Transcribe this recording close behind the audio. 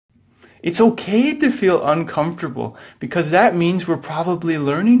It's okay to feel uncomfortable because that means we're probably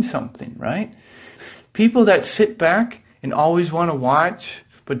learning something, right? People that sit back and always want to watch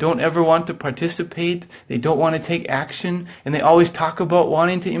but don't ever want to participate, they don't want to take action, and they always talk about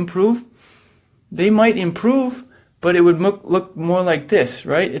wanting to improve, they might improve, but it would look more like this,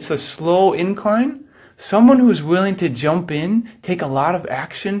 right? It's a slow incline. Someone who's willing to jump in, take a lot of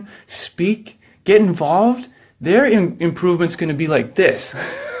action, speak, get involved, their improvement's going to be like this.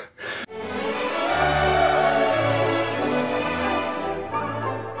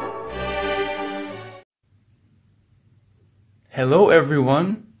 Hello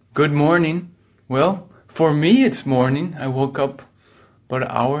everyone, good morning. Well, for me it's morning. I woke up about an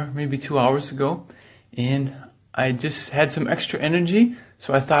hour, maybe 2 hours ago, and I just had some extra energy,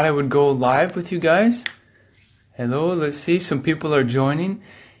 so I thought I would go live with you guys. Hello, let's see, some people are joining,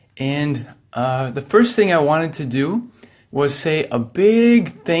 and the first thing I wanted to do was say a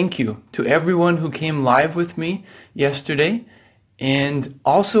big thank you to everyone who came live with me yesterday, and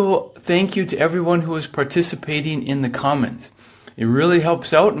also thank you to everyone who is participating in the comments. It really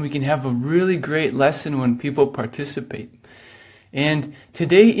helps out, and we can have a really great lesson when people participate. And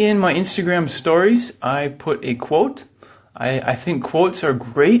today in my Instagram stories, I put a quote. I think quotes are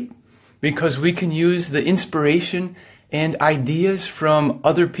great because we can use the inspiration and ideas from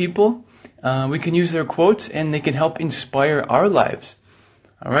other people. We can use their quotes and they can help inspire our lives.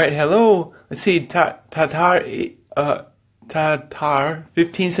 All right, hello. Let's see, Tatar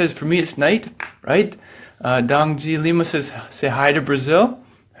 15 says, for me it's night, right? Dangji Lima says, say hi to Brazil.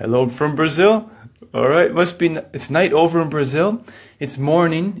 Hello from Brazil. All right, it's night over in Brazil. It's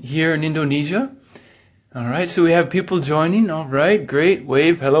morning here in Indonesia. All right, so we have people joining. All right, great.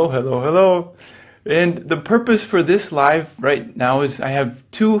 Wave, hello, hello, hello. And the purpose for this live right now is I have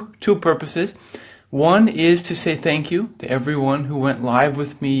two purposes. One is to say thank you to everyone who went live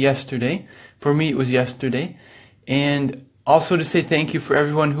with me yesterday. For me, it was yesterday. And also to say thank you for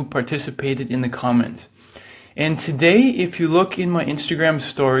everyone who participated in the comments. And today, if you look in my Instagram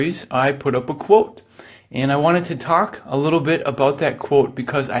stories, I put up a quote. And I wanted to talk a little bit about that quote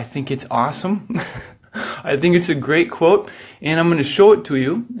because I think it's awesome. I think it's a great quote. And I'm going to show it to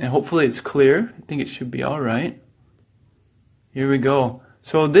you. And hopefully it's clear. I think it should be all right. Here we go.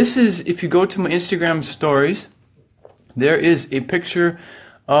 So this is, if you go to my Instagram stories, there is a picture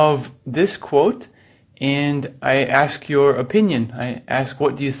of this quote. And I ask your opinion. I ask,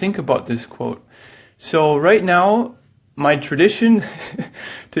 what do you think about this quote? So right now, my tradition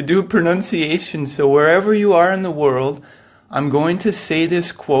to do pronunciation, so wherever you are in the world, I'm going to say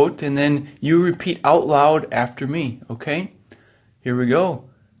this quote and then you repeat out loud after me, okay? Here we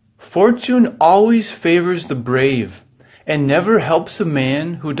go. Fortune always favors the brave and never helps a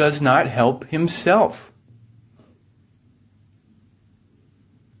man who does not help himself.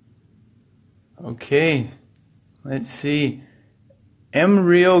 Okay, let's see.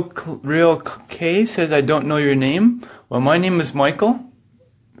 Real K says, I don't know your name. Well, my name is Michael,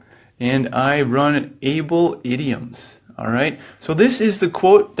 and I run Able Idioms. All right. So this is the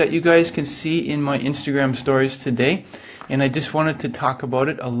quote that you guys can see in my Instagram stories today, and I just wanted to talk about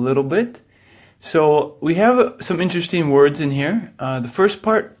it a little bit. So we have some interesting words in here. The first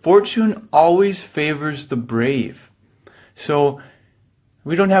part, fortune always favors the brave. So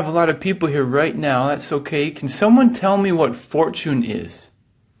we don't have a lot of people here right now. That's okay. Can someone tell me what fortune is?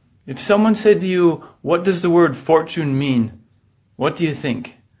 If someone said to you, what does the word fortune mean? What do you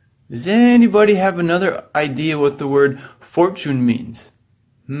think? Does anybody have another idea what the word fortune means?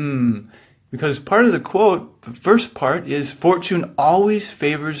 Because part of the quote, the first part is fortune always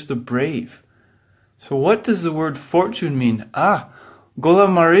favors the brave. So what does the word fortune mean? Gola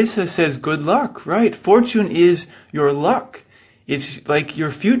Marisa says good luck, right? Fortune is your luck. It's like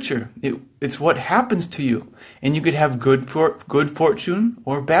your future. It's what happens to you. And you could have good fortune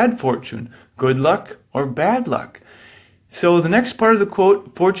or bad fortune, good luck or bad luck. So the next part of the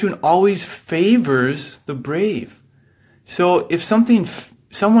quote, fortune always favors the brave. So if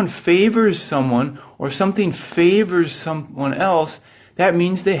someone favors someone or something favors someone else, that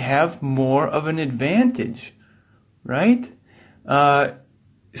means they have more of an advantage, right?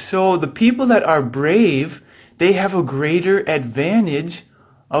 So the people that are brave, they have a greater advantage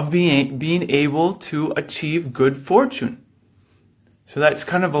of being able to achieve good fortune. So that's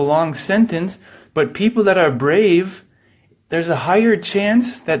kind of a long sentence, but people that are brave, there's a higher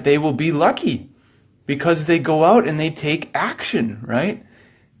chance that they will be lucky because they go out and they take action, right?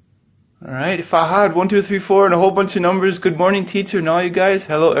 All right, Fahad, 1, 2, 3, 4, and a whole bunch of numbers. Good morning, teacher, and all you guys.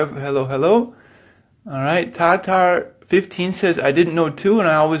 Hello, hello, hello. All right, Tatar 15 says, I didn't know too, and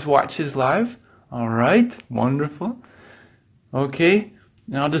I always watch his live. All right, wonderful. Okay,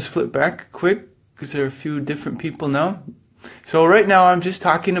 And I'll just flip back quick because there are a few different people now. So right now I'm just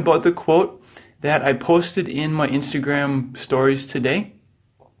talking about the quote that I posted in my Instagram stories today.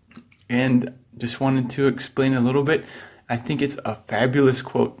 And just wanted to explain a little bit. I think it's a fabulous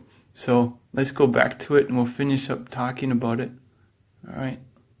quote. So let's go back to it and we'll finish up talking about it. All right,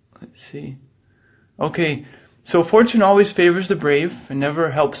 let's see. Okay, so fortune always favors the brave and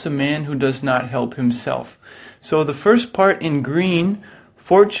never helps a man who does not help himself. So the first part in green,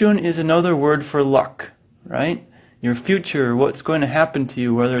 fortune is another word for luck, right? Your future, what's going to happen to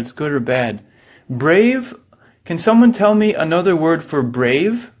you, whether it's good or bad. Brave, can someone tell me another word for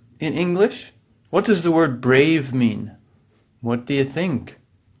brave in English? What does the word brave mean? What do you think?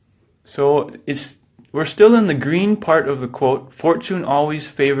 So we're still in the green part of the quote. Fortune always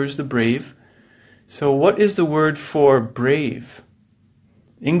favors the brave. So what is the word for brave?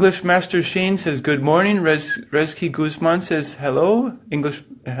 English Master Shane says good morning. Rezki Guzman says hello.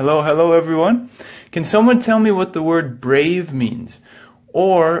 Hello everyone. Can someone tell me what the word brave means?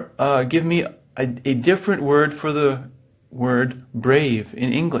 Or give me a different word for the word brave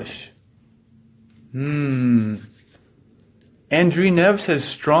in English. Andrew Nev says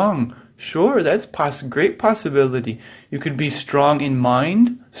strong. Sure, that's great possibility. You could be strong in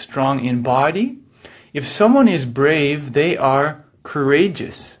mind, strong in body. If someone is brave, they are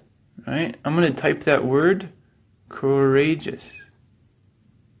courageous. Right? I'm going to type that word, courageous.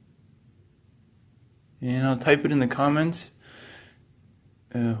 And I'll type it in the comments.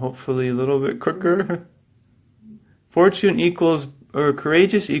 Hopefully a little bit quicker. Fortune equals, or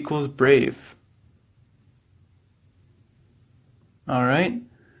courageous equals brave. All right?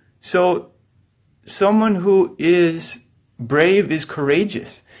 So, someone who is brave is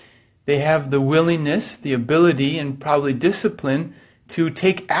courageous. They have the willingness, the ability, and probably discipline to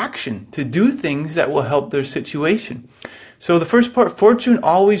take action, to do things that will help their situation. So the first part, fortune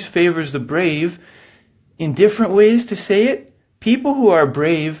always favors the brave. In different ways to say it, people who are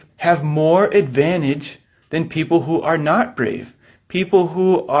brave have more advantage than people who are not brave. People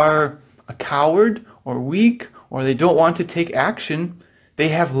who are a coward or weak or they don't want to take action, they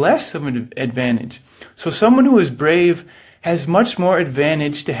have less of an advantage. So someone who is brave has much more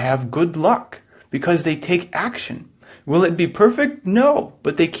advantage to have good luck because they take action. Will it be perfect? No,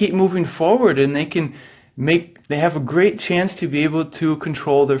 but they keep moving forward and they have a great chance to be able to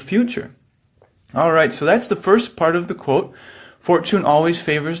control their future. All right, so that's the first part of the quote. Fortune always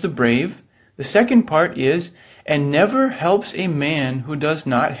favors the brave. The second part is, and never helps a man who does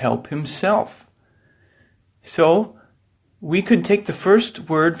not help himself. So, we could take the first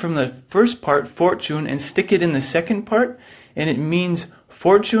word from the first part, fortune, and stick it in the second part, and it means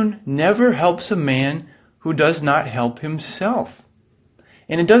fortune never helps a man who does not help himself.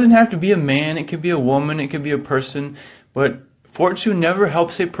 And it doesn't have to be a man, it could be a woman, it could be a person, but fortune never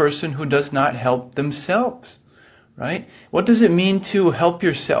helps a person who does not help themselves, right? What does it mean to help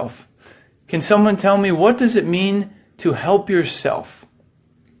yourself? Can someone tell me, what does it mean to help yourself?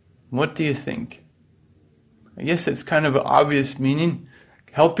 What do you think? I guess it's kind of an obvious meaning.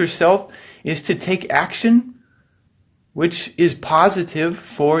 Help yourself is to take action which is positive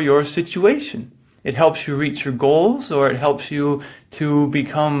for your situation. It helps you reach your goals, or it helps you to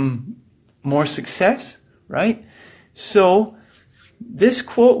become more success, right? So, this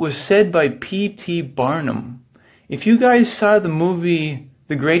quote was said by P.T. Barnum. If you guys saw the movie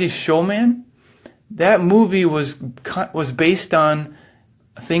The Greatest Showman, that movie was based on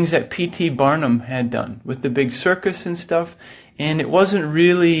things that P.T. Barnum had done with the big circus and stuff, and it wasn't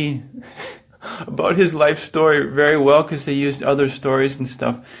really about his life story very well because they used other stories and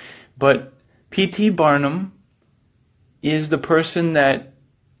stuff. But P.T. Barnum is the person that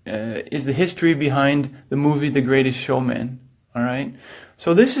is the history behind the movie The Greatest Showman. All right?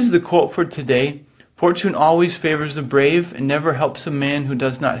 So this is the quote for today. Fortune always favors the brave and never helps a man who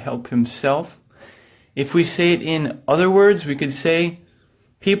does not help himself. If we say it in other words, we could say,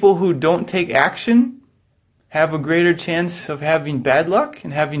 people who don't take action have a greater chance of having bad luck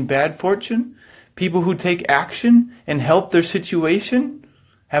and having bad fortune. People who take action and help their situation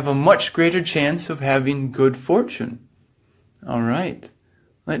have a much greater chance of having good fortune. All right.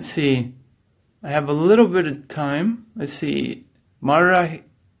 Let's see. I have a little bit of time. Let's see. Mayarahit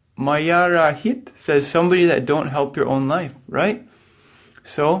says somebody that don't help your own life, right?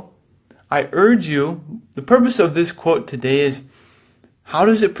 So, I urge you, the purpose of this quote today is, how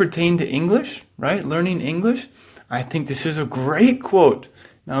does it pertain to English, right? Learning English. I think this is a great quote.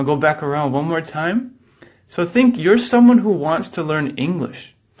 Now I'll go back around one more time. So think you're someone who wants to learn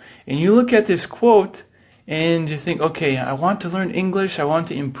English. And you look at this quote and you think, okay, I want to learn English. I want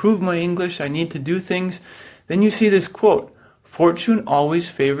to improve my English. I need to do things. Then you see this quote. Fortune always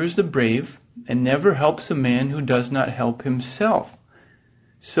favors the brave and never helps a man who does not help himself.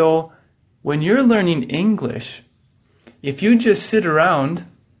 So when you're learning English, if you just sit around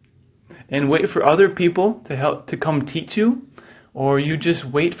and wait for other people to come teach you, or you just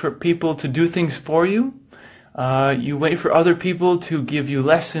wait for people to do things for you, you wait for other people to give you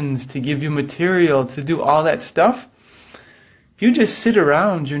lessons, to give you material, to do all that stuff. If you just sit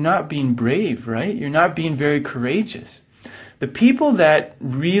around, you're not being brave, right? You're not being very courageous. The people that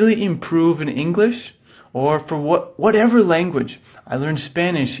really improve in English, or for whatever language, I learned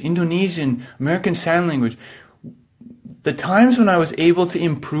Spanish, Indonesian, American Sign Language, the times when I was able to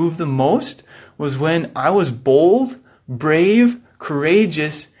improve the most was when I was bold, brave,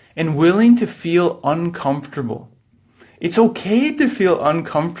 courageous, and willing to feel uncomfortable. It's okay to feel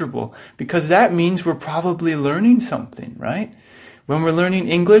uncomfortable because that means we're probably learning something, right? When we're learning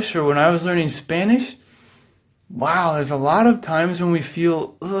English, or when I was learning Spanish, wow, there's a lot of times when we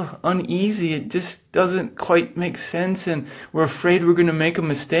feel uneasy. It just doesn't quite make sense and we're afraid we're going to make a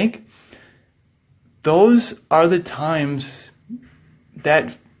mistake. Those are the times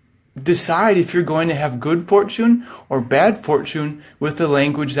that decide if you're going to have good fortune or bad fortune with the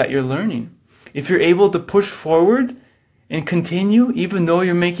language that you're learning. If you're able to push forward and continue even though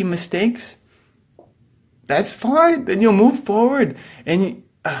you're making mistakes, that's fine. Then you'll move forward. And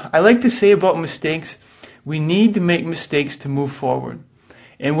I like to say about mistakes, we need to make mistakes to move forward.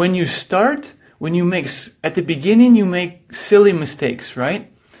 And when you start, at the beginning you make silly mistakes,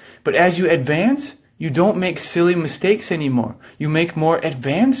 right? But as you advance, you don't make silly mistakes anymore. You make more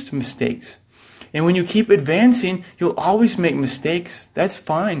advanced mistakes. And when you keep advancing, you'll always make mistakes. That's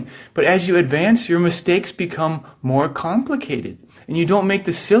fine. But as you advance, your mistakes become more complicated. And you don't make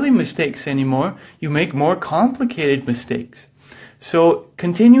the silly mistakes anymore. You make more complicated mistakes. So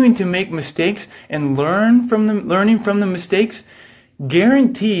continuing to make mistakes and learning from the mistakes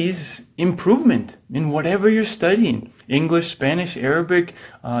guarantees improvement in whatever you're studying. English, Spanish, Arabic,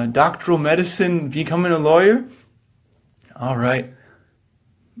 doctoral medicine, becoming a lawyer. All right.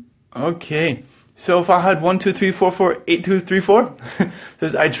 Okay. So Fahad 123448234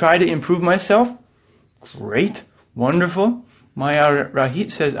 says, I try to improve myself. Great. Wonderful. Maya Rahit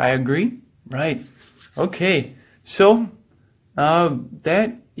says, I agree. Right. Okay. So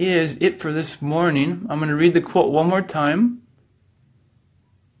that is it for this morning. I'm going to read the quote one more time.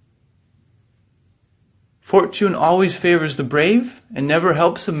 Fortune always favors the brave and never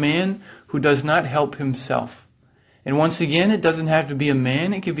helps a man who does not help himself. And once again, it doesn't have to be a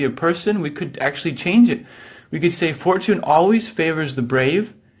man. It could be a person. We could actually change it. We could say fortune always favors the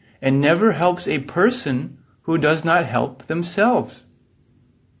brave and never helps a person who does not help themselves.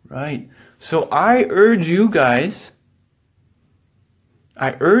 Right. So I urge you guys,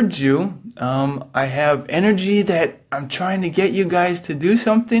 I have energy that I'm trying to get you guys to do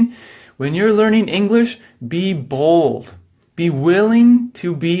something. When you're learning English, be bold. Be willing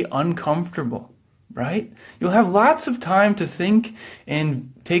to be uncomfortable, right? You'll have lots of time to think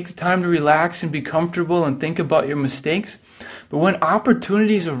and take time to relax and be comfortable and think about your mistakes. But when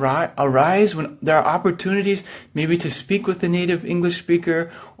opportunities arise, when there are opportunities maybe to speak with a native English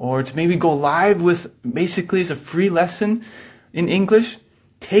speaker or to maybe go live with basically as a free lesson in English,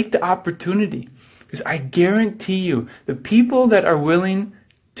 take the opportunity. Because I guarantee you, the people that are willing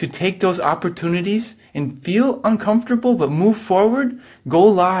to take those opportunities and feel uncomfortable but move forward, go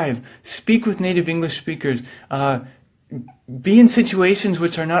live, speak with native English speakers, be in situations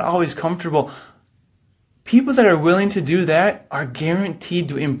which are not always comfortable. People that are willing to do that are guaranteed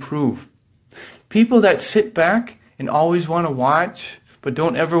to improve. People that sit back and always want to watch but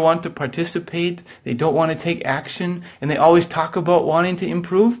don't ever want to participate, they don't want to take action, and they always talk about wanting to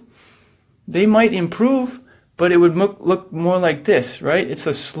improve, they might improve, but it would look more like this, right? It's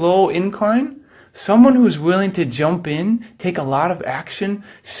a slow incline. Someone who's willing to jump in, take a lot of action,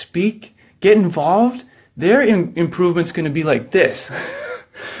 speak, get involved, their improvement's going to be like this.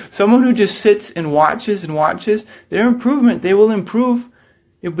 Someone who just sits and watches, their improvement, they will improve.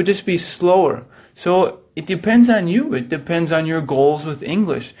 It would just be slower. So it depends on you. It depends on your goals with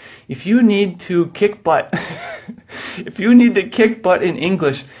English. If you need to kick butt, if you need to kick butt in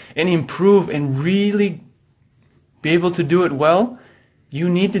English and improve and really be able to do it well, you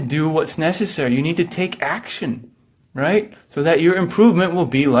need to do what's necessary. You need to take action, right? So that your improvement will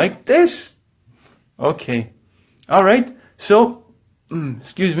be like this. Okay. All right. So,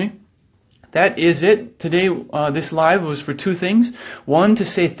 excuse me. That is it. Today, this live was for two things. One, to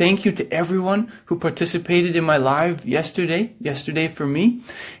say thank you to everyone who participated in my live yesterday for me.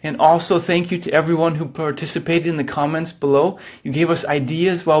 And also thank you to everyone who participated in the comments below. You gave us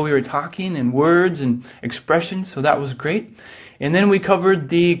ideas while we were talking and words and expressions, so that was great. And then we covered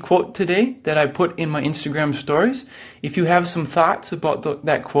the quote today that I put in my Instagram stories. If you have some thoughts about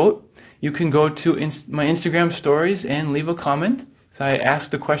that quote, you can go to my Instagram stories and leave a comment. So I asked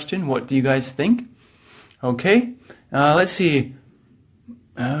the question, what do you guys think? Okay, let's see.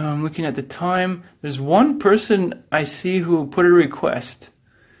 I'm looking at the time. There's one person I see who put a request.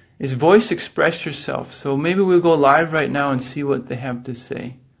 Is voice express yourself. So maybe we'll go live right now and see what they have to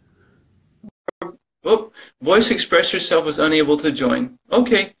say. Oh, voice express yourself was unable to join.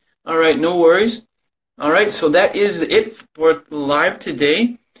 Okay, all right, no worries. All right, so that is it for live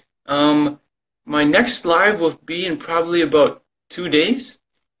today. My next live will be in probably about 2 days.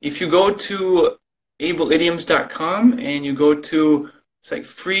 If you go to ableidioms.com and you go to, it's like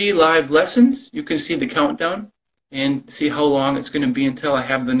free live lessons, you can see the countdown and see how long it's going to be until I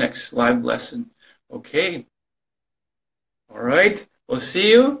have the next live lesson. Okay. All right. We'll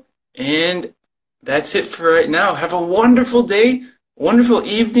see you. And that's it for right now. Have a wonderful day, wonderful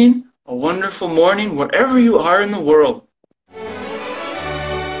evening, a wonderful morning, wherever you are in the world.